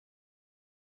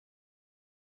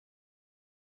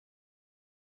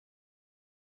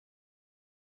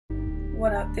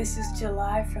What up, this is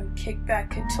July from Kickback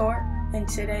Couture, and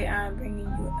today I'm bringing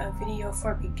you a video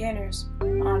for beginners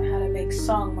on how to make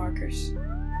song markers.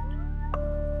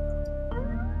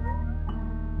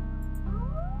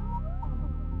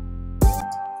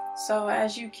 So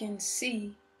as you can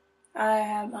see, I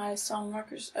have my song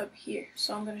markers up here,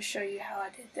 so I'm going to show you how I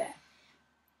did that.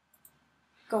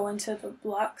 Go into the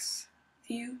blocks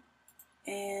view,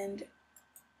 and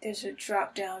there's a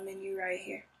drop down menu right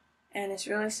here. And it's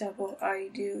really simple. All you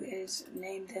do is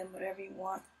name them whatever you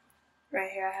want.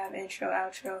 Right here I have intro,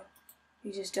 outro.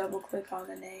 You just double click on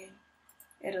the name.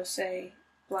 It'll say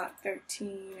block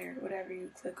 13 or whatever you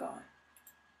click on.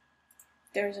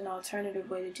 There's an alternative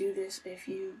way to do this if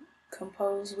you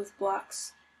compose with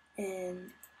blocks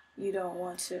and you don't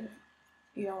want to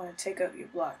take up your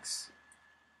blocks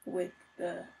with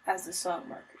as the song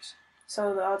markers.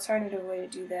 So the alternative way to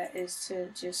do that is to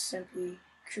just simply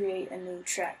create a new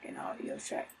track, an audio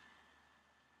track.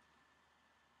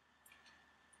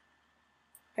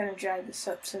 I'm going to drag this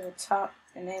up to the top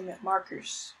and name it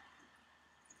markers.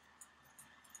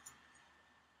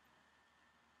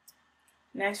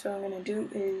 Next, what I'm going to do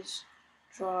is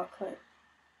draw a clip.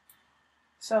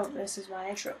 So this is my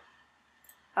intro.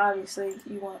 Obviously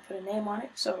you want to put a name on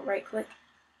it, so right click,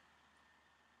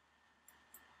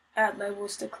 add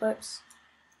labels to clips,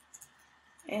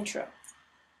 intro.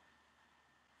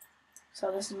 So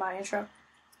this is my intro.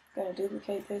 I'm going to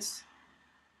duplicate this,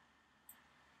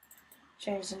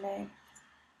 change the name,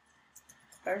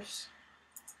 verse,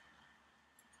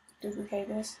 duplicate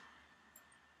this,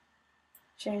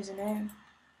 change the name,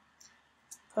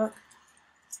 hook,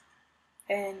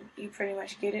 and you pretty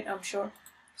much get it, I'm sure.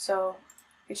 So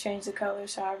you can change the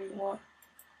colors however you want.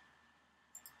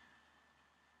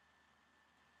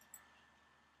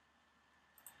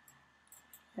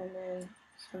 And then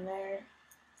from there,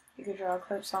 you could draw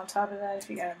clips on top of that if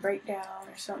you got a breakdown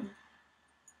or something.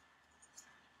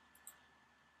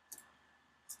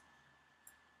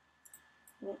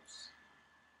 Whoops.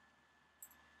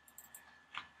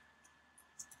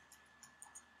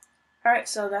 Alright,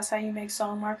 so that's how you make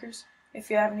song markers. If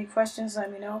you have any questions,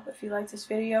 let me know. If you like this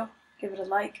video, give it a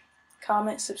like,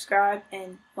 comment, subscribe,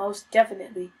 and most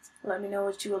definitely let me know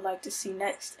what you would like to see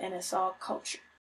next, and it's all culture.